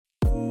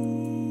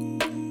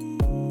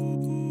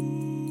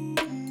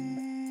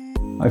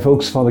Hi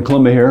folks, Father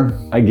Columba here,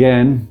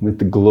 again with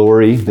the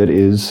glory that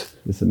is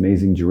this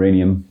amazing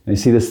geranium. And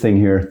you see this thing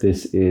here,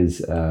 this is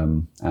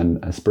an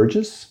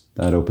aspergus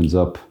that opens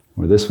up,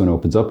 or this one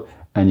opens up,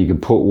 and you can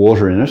put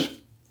water in it.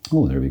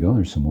 Oh, there we go,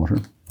 there's some water.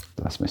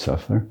 Bless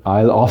myself there.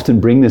 I'll often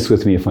bring this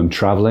with me if I'm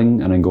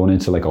traveling and I'm going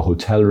into like a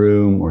hotel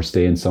room or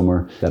staying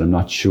somewhere that I'm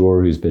not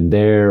sure who's been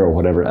there or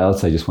whatever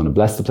else. I just want to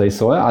bless the place.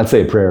 So I'll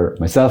say a prayer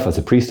myself as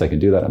a priest. I can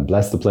do that and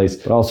bless the place.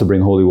 But I also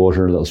bring holy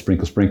water, a little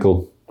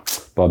sprinkle.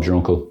 Bob's your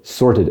uncle.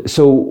 Sorted.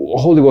 So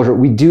holy water,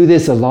 we do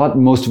this a lot.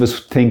 Most of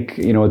us think,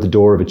 at the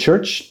door of a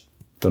church.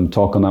 Gonna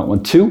talk on that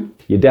one too.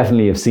 You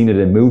definitely have seen it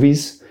in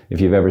movies. If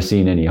you've ever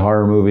seen any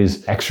horror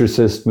movies,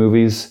 exorcist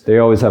movies, they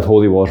always have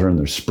holy water and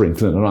they're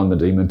sprinkling it on the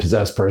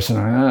demon-possessed person.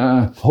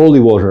 Holy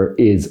water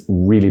is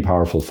really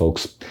powerful,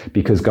 folks,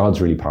 because God's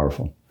really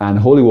powerful. And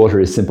holy water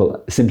is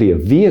simply a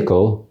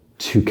vehicle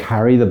to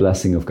carry the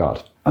blessing of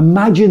God.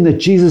 Imagine that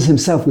Jesus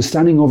himself was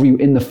standing over you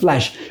in the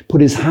flesh, put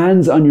his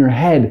hands on your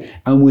head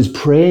and was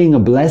praying a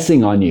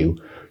blessing on you.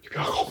 You'd be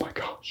like, oh my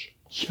gosh,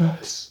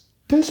 yes.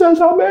 This is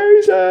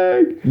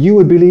amazing. You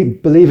would be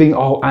believing,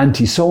 oh,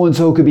 Auntie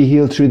so-and-so could be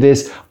healed through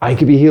this. I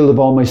could be healed of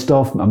all my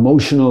stuff,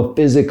 emotional,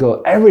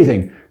 physical,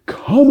 everything.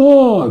 Come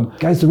on.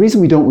 Guys, the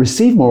reason we don't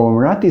receive more when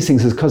we're at these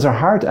things is because our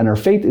heart and our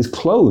faith is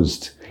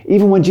closed.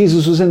 Even when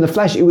Jesus was in the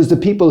flesh, it was the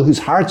people whose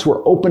hearts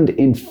were opened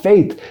in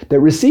faith that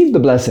received the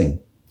blessing.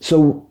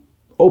 So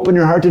open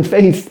your heart in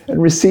faith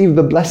and receive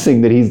the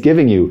blessing that he's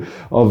giving you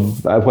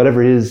of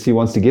whatever it is he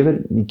wants to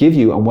give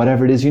you and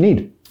whatever it is you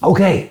need.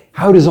 Okay,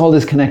 how does all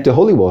this connect to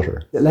holy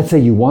water? Let's say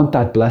you want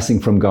that blessing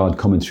from God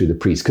coming through the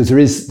priest, because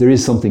there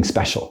is something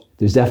special.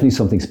 There's definitely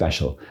something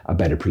special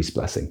about a priest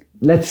blessing.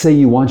 Let's say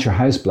you want your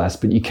house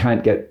blessed, but you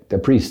can't get the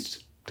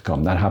priest to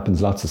come. That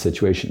happens lots of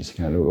situations.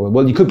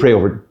 Well, you could pray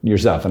over it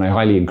yourself, and I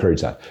highly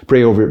encourage that.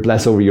 Pray over it,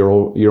 bless over your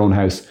own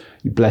house.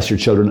 You bless your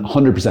children,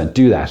 100%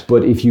 do that.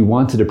 But if you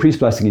wanted a priest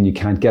blessing and you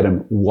can't get him,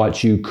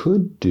 what you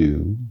could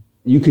do,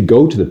 you could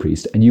go to the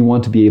priest and you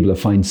want to be able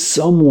to find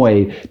some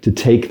way to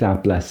take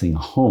that blessing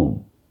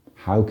home.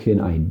 How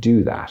can I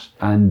do that?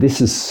 And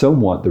this is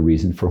somewhat the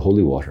reason for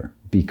holy water,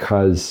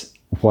 because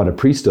what a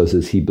priest does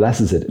is he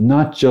blesses it,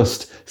 not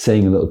just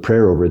saying a little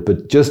prayer over it,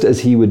 but just as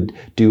he would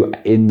do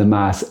in the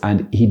Mass.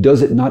 And he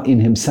does it not in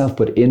himself,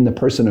 but in the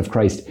person of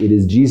Christ. It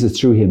is Jesus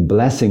through him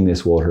blessing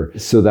this water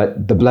so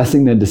that the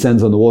blessing then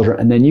descends on the water.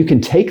 And then you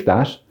can take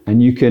that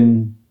and you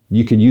can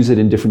use it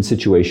in different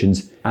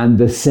situations, and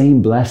the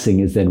same blessing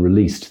is then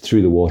released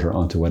through the water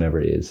onto whatever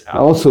it is.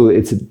 Also,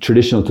 it's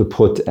traditional to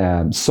put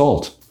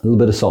salt, a little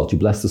bit of salt. You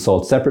bless the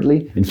salt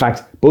separately. In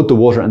fact, both the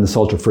water and the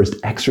salt are first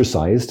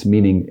exorcised,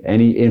 meaning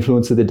any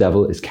influence of the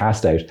devil is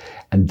cast out,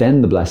 and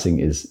then the blessing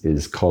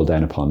is called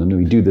down upon them. And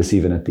we do this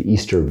even at the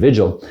Easter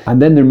Vigil.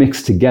 And then they're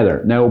mixed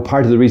together. Now,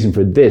 part of the reason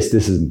for this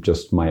is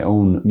just my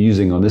own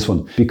musing on this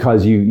one,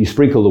 because you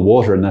sprinkle the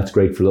water and that's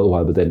great for a little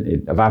while, but then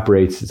it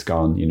evaporates, it's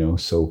gone,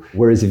 So,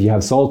 whereas if you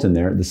have salt in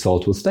there, the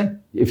salt will stay.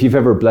 If you've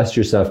ever blessed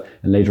yourself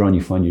and later on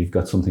you find you've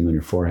got something on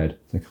your forehead,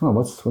 it's like, oh,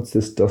 what's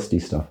this dusty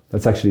stuff?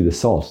 That's actually the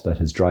salt that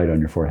has dried on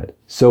your forehead.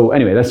 So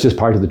anyway, that's just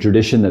part of the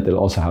tradition that they'll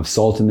also have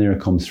salt in there.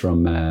 It comes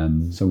from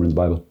somewhere in the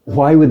Bible.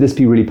 Why would this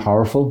be really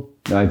powerful?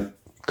 I've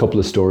a couple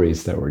of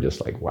stories that were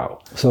just like, wow.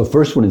 So the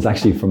first one is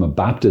actually from a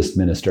Baptist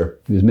minister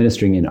who was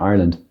ministering in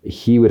Ireland.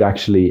 He would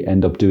actually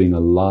end up doing a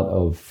lot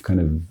of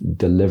kind of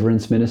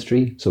deliverance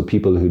ministry. So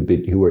people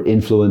who were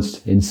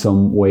influenced in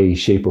some way,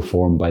 shape or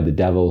form by the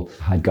devil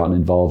had gotten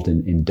involved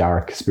in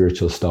dark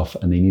spiritual stuff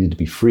and they needed to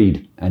be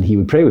freed. And he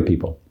would pray with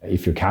people.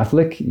 If you're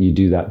Catholic, you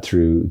do that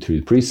through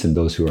the priests and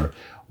those who are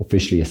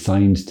officially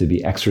assigned to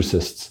be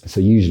exorcists. So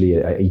usually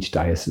each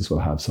diocese will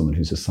have someone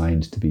who's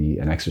assigned to be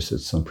an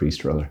exorcist, some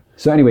priest or other.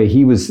 So anyway,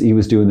 he was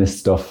doing this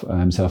stuff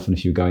himself and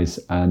a few guys.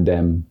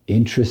 And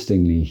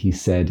interestingly, he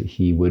said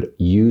he would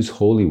use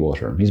holy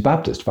water. He's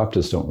Baptist.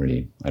 Baptists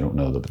I don't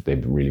know that they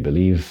really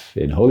believe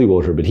in holy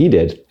water, but he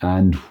did.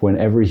 And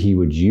whenever he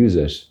would use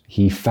it,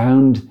 he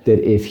found that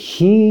if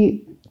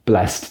he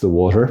blessed the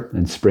water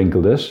and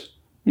sprinkled it,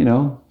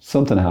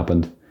 something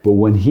happened. But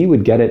when he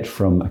would get it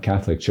from a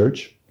Catholic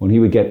church, when he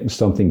would get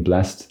something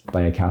blessed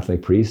by a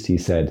Catholic priest, he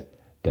said,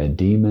 the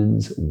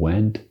demons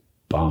went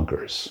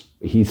bonkers.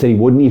 He said he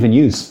wouldn't even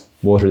use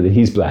water that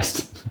he's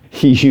blessed.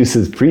 He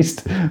uses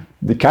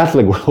the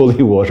Catholic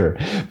holy water,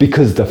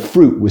 because the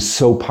fruit was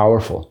so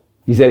powerful.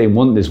 He said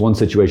in this one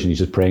situation, he's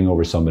just praying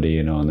over somebody,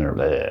 and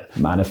they're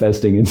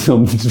manifesting in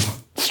some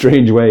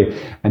strange way.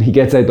 And he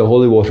gets out the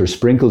holy water,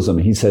 sprinkles them,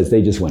 and he says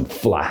they just went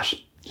flat.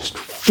 Just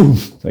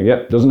it's like,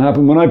 yeah, doesn't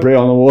happen when I pray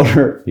on the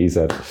water, he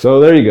said. So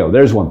there you go,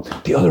 there's one.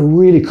 The other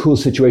really cool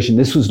situation,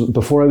 this was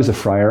before I was a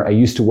friar. I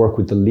used to work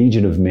with the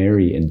Legion of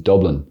Mary in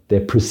Dublin, the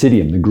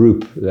Presidium, the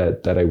group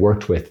that I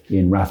worked with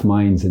in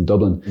Rathmines in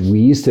Dublin. We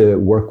used to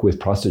work with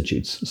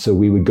prostitutes. So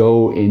we would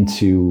go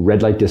into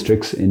red light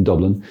districts in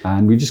Dublin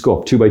and we just go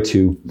up 2 by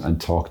 2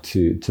 and talk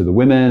to the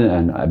women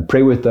and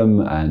pray with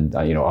them and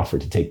offer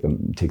to take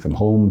them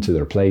home to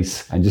their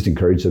place and just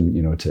encourage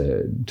them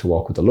to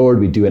walk with the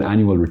Lord. We do an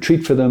annual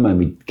retreat for them and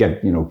we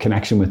get,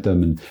 connection with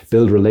them and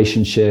build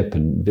relationship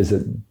and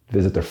visit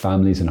their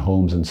families and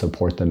homes and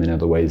support them in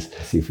other ways,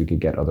 see if we could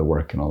get other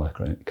work and all that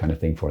kind of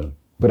thing for them.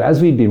 But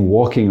as we'd been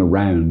walking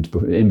around,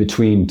 in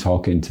between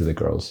talking to the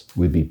girls,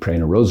 we'd be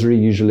praying a rosary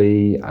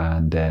usually,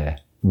 and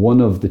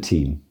one of the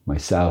team,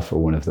 myself or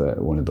one of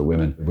the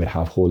women, would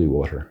have holy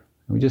water.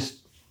 And we just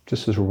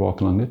as we're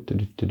walking along it,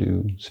 to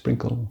do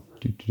sprinkle.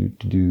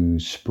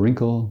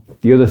 Sprinkle.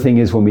 The other thing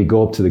is when we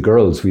go up to the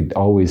girls, we'd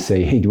always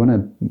say, hey, do you want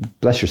to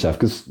bless yourself?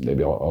 Because they'd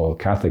be all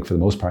Catholic for the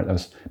most part. That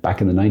was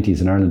back in the 90s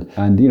in Ireland.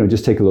 And,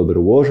 just take a little bit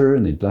of water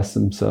and they'd bless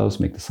themselves,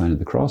 make the sign of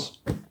the cross.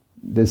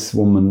 This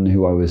woman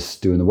who I was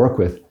doing the work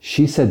with,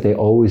 she said they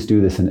always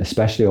do this and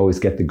especially always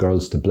get the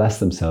girls to bless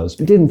themselves.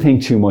 Didn't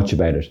think too much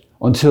about it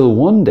until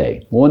one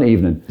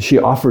evening, she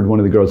offered one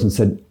of the girls and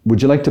said,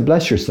 would you like to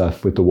bless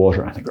yourself with the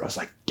water? And the girl's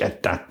like,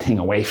 get that thing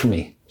away from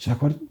me. She's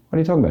like, what are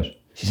you talking about?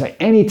 She's like,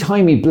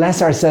 anytime we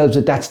bless ourselves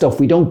with that stuff,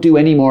 we don't do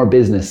any more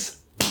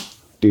business.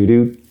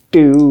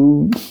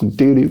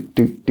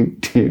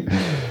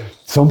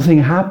 Something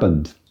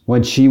happened.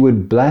 When she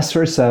would bless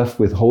herself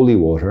with holy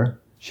water,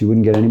 she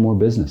wouldn't get any more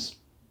business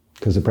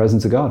because of the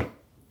presence of God.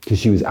 Because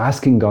she was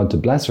asking God to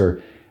bless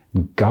her.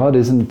 God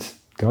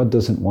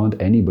doesn't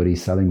want anybody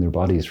selling their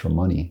bodies for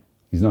money.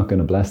 He's not going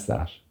to bless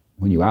that.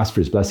 When you ask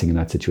for his blessing in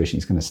that situation,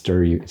 he's going to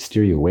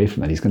steer you away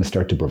from that. He's going to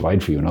start to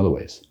provide for you in other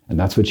ways. And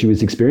that's what she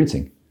was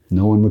experiencing.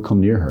 No one would come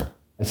near her.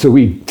 So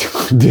we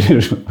did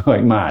it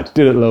like mad,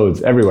 did it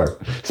loads, everywhere,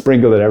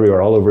 sprinkled it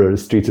everywhere, all over the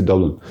streets of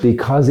Dublin.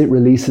 Because it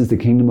releases the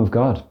kingdom of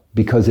God.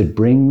 Because it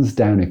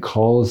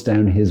calls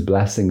down his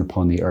blessing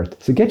upon the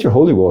earth. So get your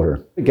holy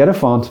water, get a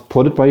font,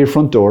 put it by your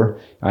front door.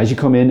 As you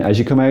come in, as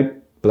you come out,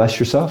 bless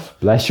yourself,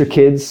 bless your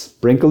kids,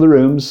 sprinkle the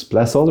rooms,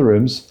 bless all the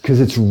rooms,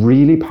 because it's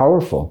really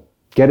powerful.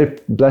 Get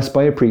it blessed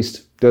by a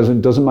priest.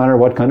 Doesn't matter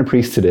what kind of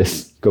priest it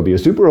is. Could be a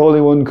super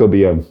holy one, could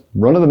be a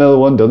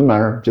run-of-the-mill one, doesn't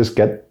matter. Just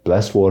get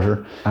blessed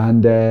water.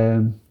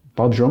 And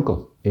Bob's your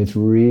uncle. It's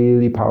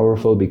really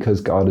powerful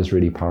because God is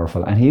really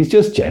powerful and he's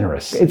just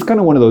generous. It's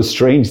kind of one of those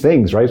strange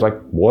things, right? Like,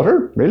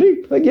 water?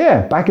 Really? Like,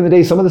 yeah, back in the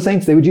day, some of the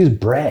saints, they would use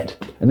bread.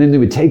 And then they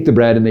would take the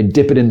bread and they'd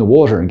dip it in the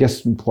water. And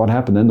guess what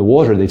happened? Then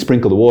they'd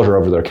sprinkle the water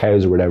over their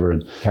cows or whatever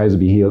and cows would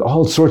be healed.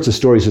 All sorts of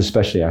stories,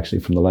 especially actually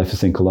from the life of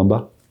St.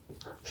 Columba.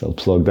 So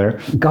plug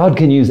there. God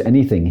can use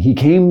anything. He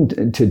came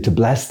to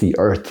bless the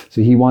earth.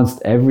 So he wants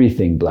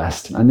everything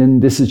blessed. And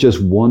then this is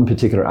just one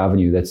particular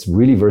avenue that's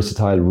really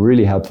versatile,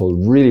 really helpful,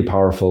 really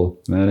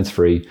powerful, and it's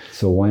free.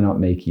 So why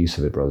not make use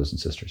of it, brothers and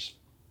sisters?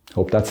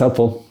 Hope that's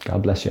helpful.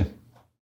 God bless you.